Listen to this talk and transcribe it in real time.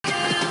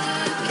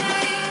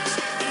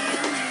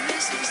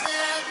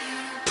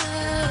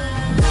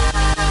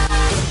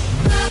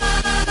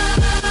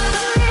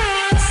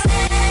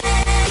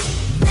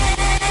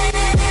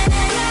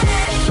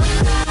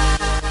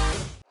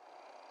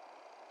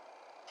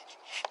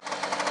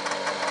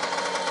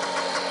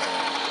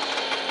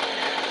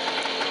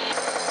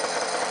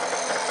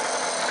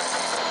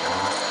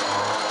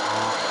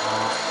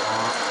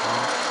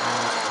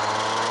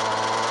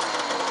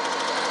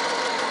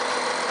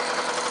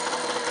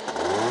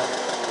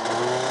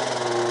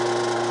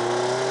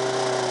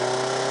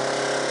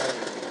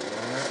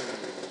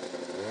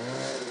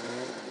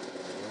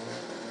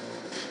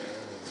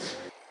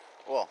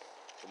Well,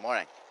 good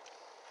morning.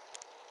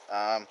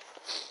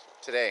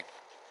 Today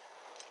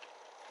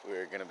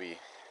we're going to be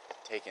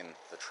taking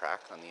the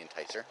track on the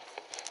Enticer,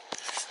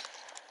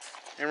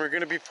 and we're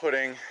going to be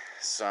putting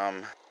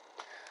some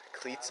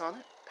cleats on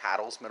it,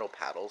 paddles, metal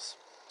paddles.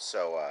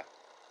 So,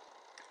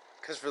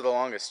 because for the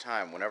longest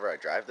time, whenever I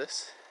drive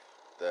this,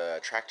 the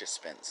track just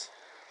spins.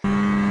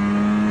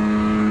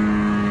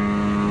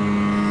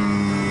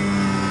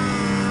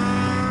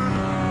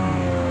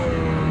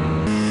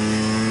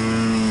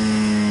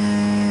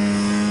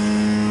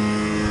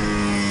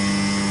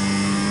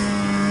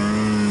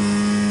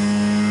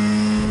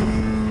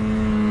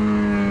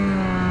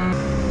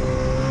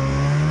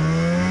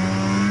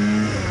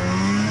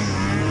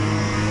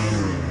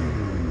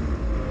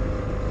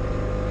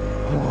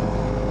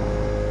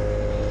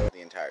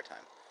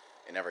 Time.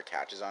 It never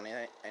catches on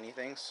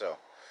anything, so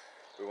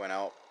we went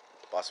out,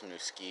 bought some new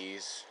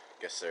skis.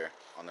 Guess they're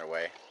on their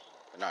way.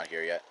 They're not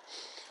here yet.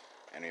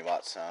 And we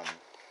bought some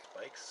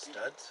spikes,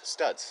 studs?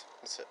 Studs.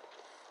 That's it.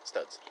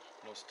 Studs.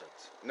 No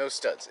studs. No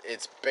studs.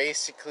 It's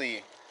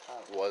basically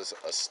was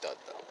a stud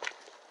though.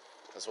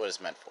 That's what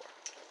it's meant for.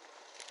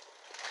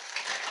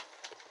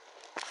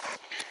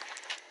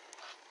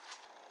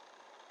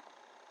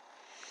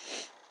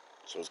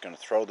 So it's going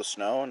to throw the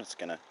snow, and it's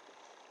going to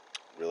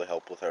really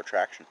help with our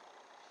traction.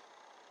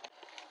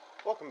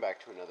 Welcome back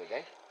to another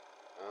day.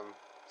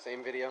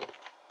 Same video,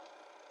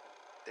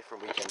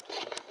 different weekend.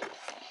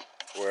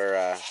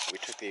 Where we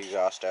took the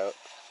exhaust out,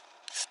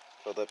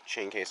 filled up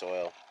chain case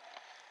oil.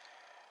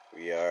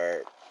 We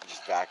are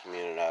just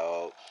vacuuming it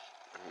out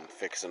and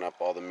fixing up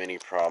all the mini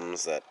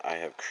problems that I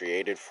have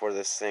created for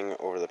this thing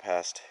over the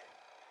past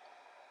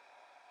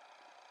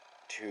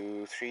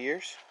 2-3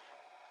 years?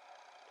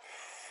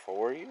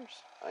 4 years?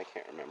 I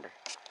can't remember.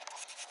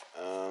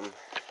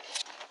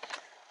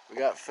 We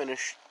got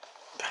finished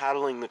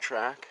paddling the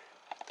track,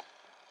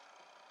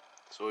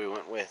 so we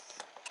went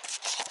with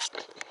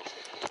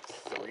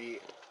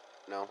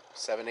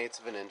 7/8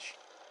 of an inch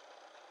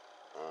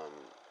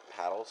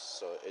paddles,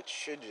 so it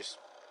should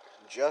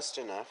just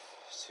enough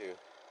to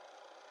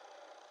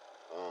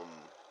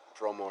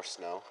throw more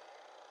snow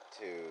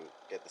to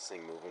get this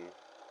thing moving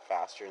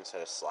faster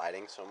instead of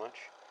sliding so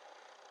much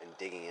and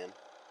digging in.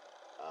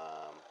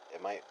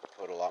 It might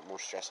put a lot more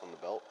stress on the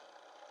belt,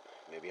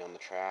 maybe on the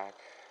track.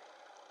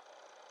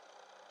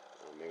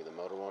 Maybe the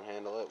motor won't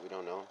handle it. We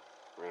don't know.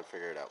 We're gonna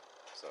figure it out.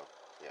 So,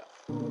 yeah.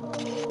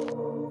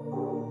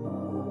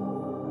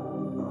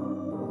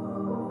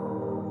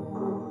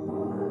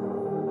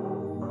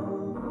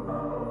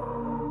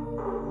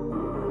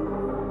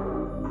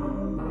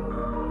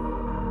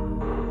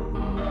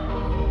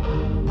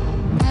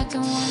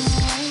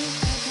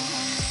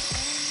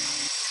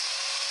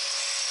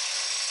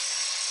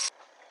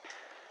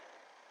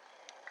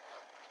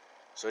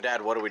 So,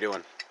 Dad, what are we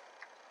doing?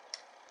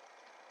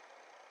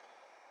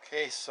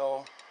 Okay,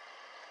 so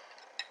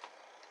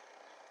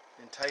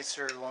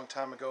Enticer a long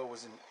time ago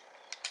was in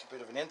a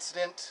bit of an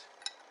incident.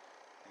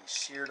 He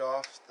sheared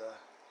off the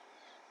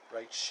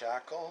right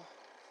shackle,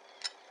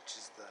 which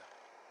is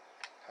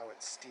how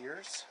it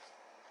steers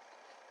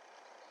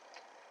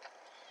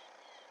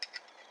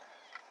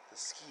the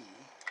ski,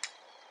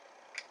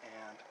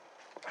 and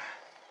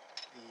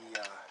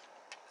the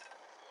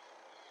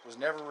was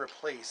never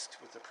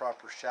replaced with the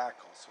proper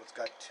shackle. So it's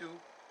got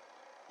two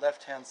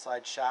left-hand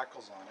side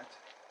shackles on it.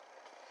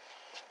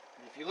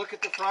 And if you look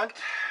at the front,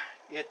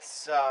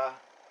 it's off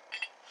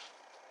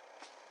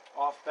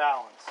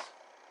balance.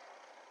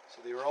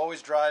 So they were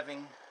always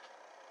driving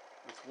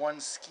with one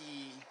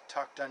ski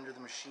tucked under the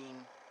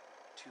machine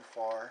too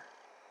far.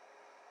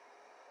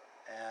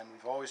 And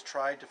we've always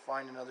tried to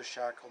find another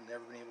shackle,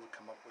 never been able to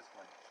come up with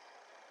one.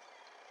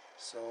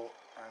 So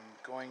I'm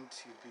going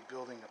to be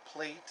building a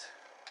plate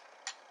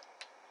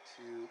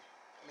to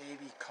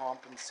maybe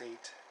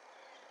compensate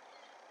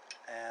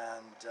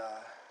and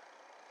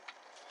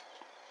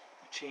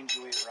change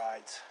the way it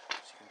rides,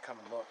 so you can come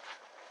and look.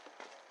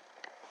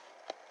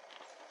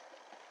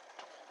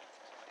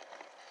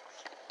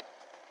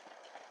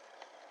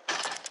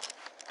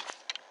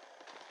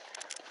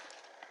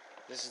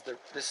 This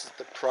is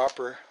the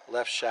proper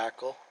left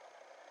shackle,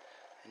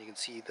 and you can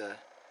see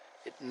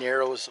it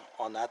narrows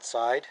on that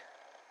side,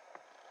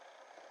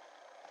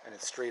 and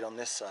it's straight on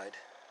this side.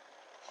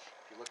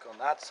 If you look on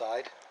that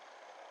side,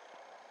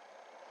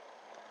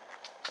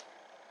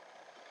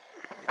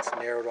 it's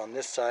narrowed on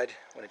this side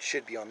when it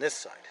should be on this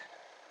side.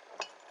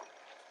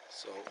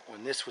 So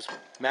when this was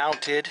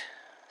mounted,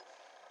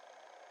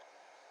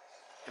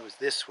 it was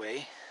this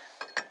way.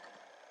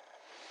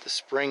 The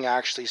spring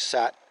actually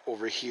sat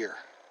over here.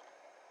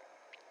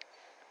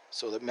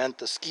 So that meant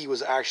the ski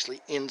was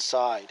actually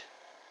inside.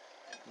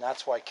 And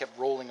that's why I kept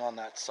rolling on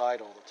that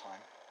side all the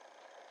time.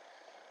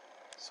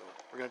 So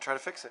we're going to try to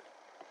fix it.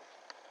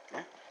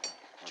 Yeah.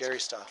 Jerry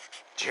style.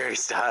 Jerry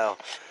style.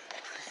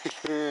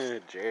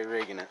 Jerry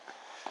rigging it.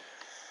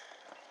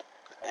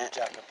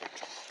 Jack up there.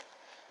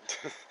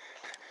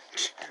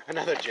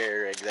 Another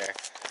jerry rig there.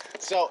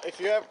 So if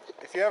you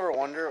ever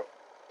wonder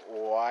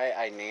why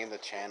I named the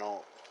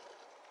channel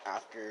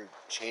after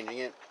changing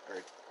it,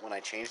 or when I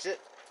changed it,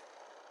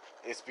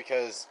 it's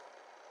because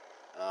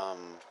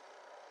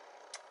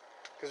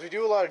we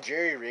do a lot of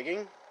jerry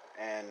rigging,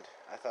 and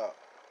I thought,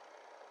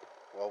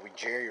 well, we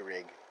jerry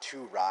rig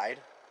to ride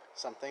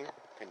something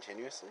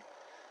continuously.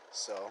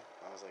 So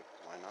I was like,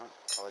 why not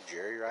call it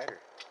Jerry Rider?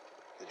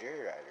 The Jerry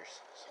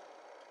Riders. So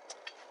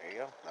there you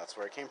go. That's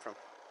where it came from.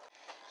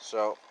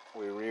 So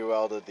we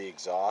re-welded the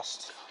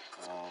exhaust.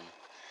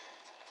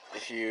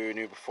 If you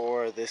knew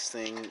before, this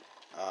thing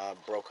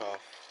broke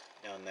off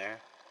down there,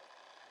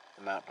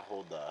 the mount to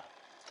hold the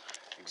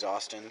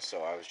exhaust in,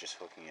 so I was just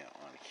hooking it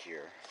on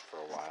here for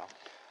a while.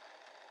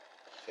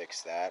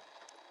 Fixed that.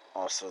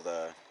 Also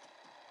the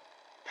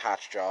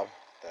patch job,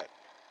 that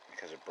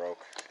because it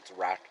broke, it's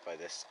wrapped by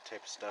this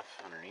type of stuff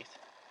underneath,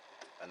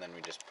 and then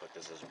we just put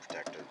this as a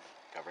protective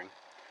covering.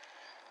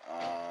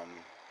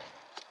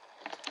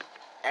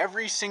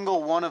 Every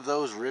single one of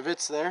those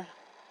rivets there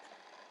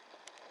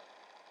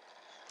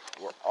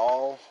were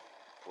all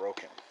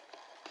broken.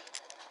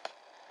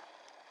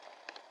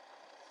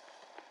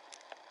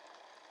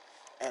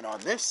 And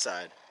on this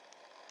side,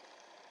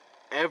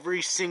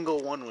 every single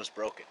one was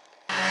broken.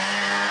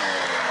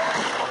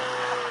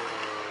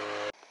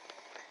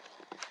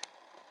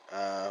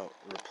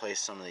 Replace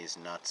some of these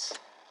nuts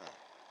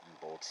and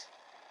bolts.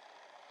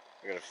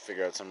 We gotta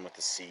figure out something with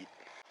the seat.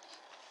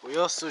 We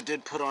also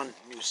did put on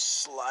new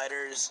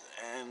sliders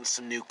and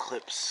some new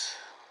clips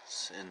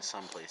in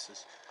some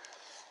places,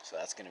 so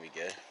that's gonna be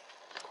good.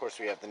 Of course,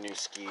 we have the new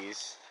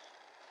skis,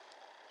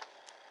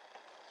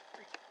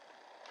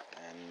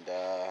 and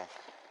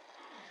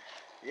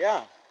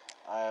yeah,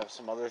 I have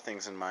some other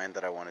things in mind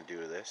that I want to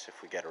do to this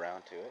if we get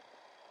around to it.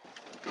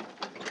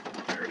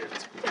 There it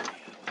is.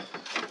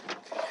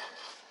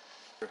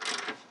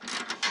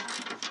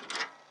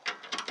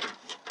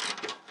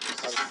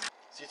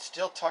 See, it's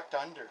still tucked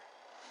under.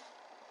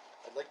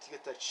 I'd like to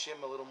get that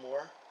shim a little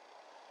more.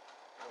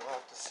 We'll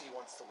have to see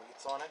once the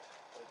weight's on it,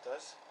 what it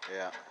does.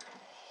 Yeah.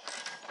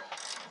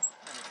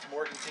 And if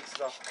Morgan takes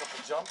it off a couple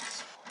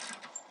jumps,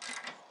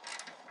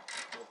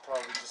 it'll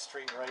probably just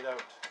straighten right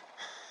out.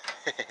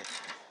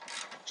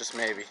 Just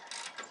maybe.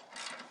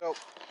 So,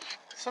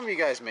 some of you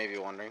guys may be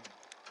wondering,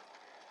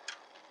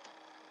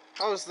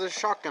 how's the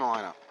shock gonna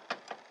line up?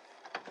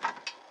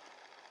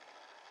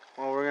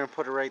 Well, we're gonna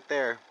put it right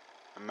there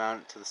and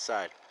mount it to the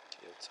side.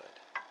 The outside.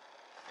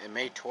 It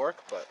may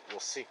torque, but we'll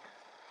see.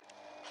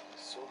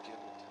 So giblet.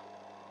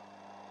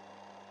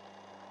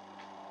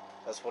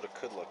 That's what it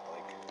could look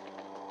like.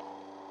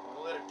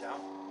 We'll let it down.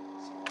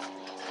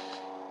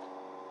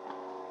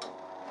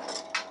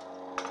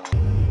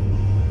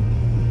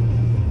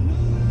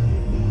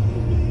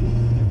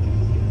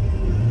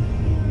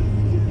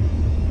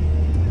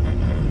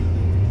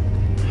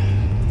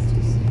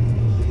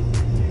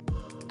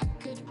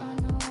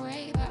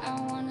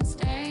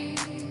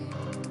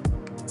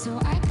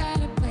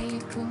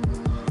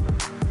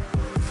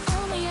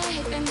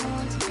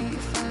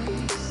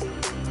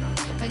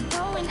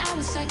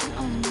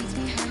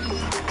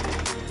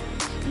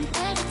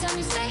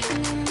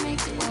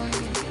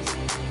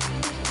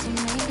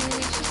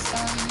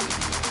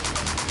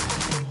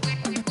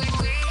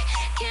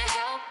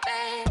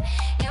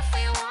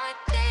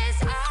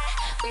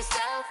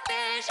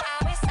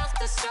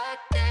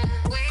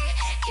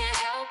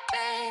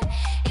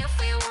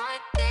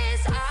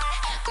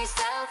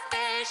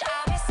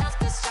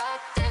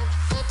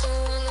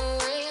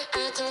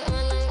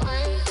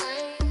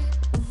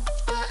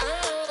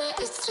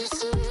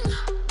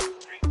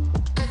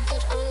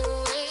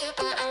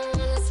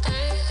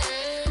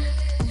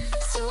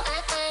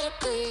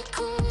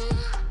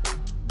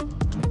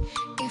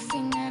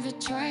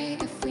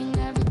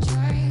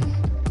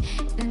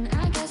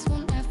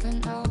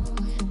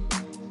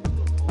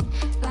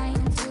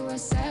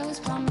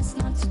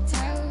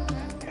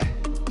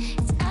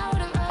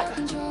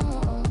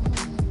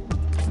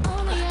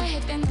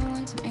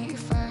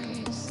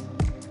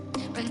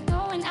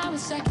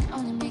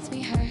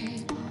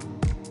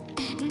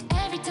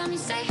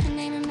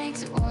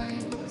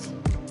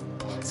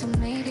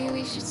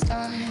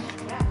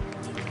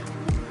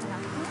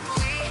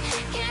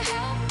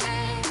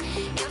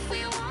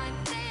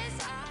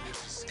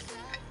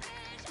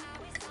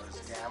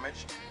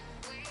 Damaged.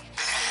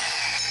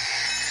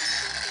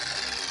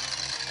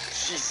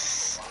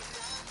 Jeez.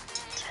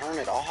 Turn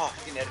it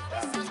off. You can edit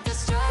that.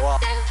 Well,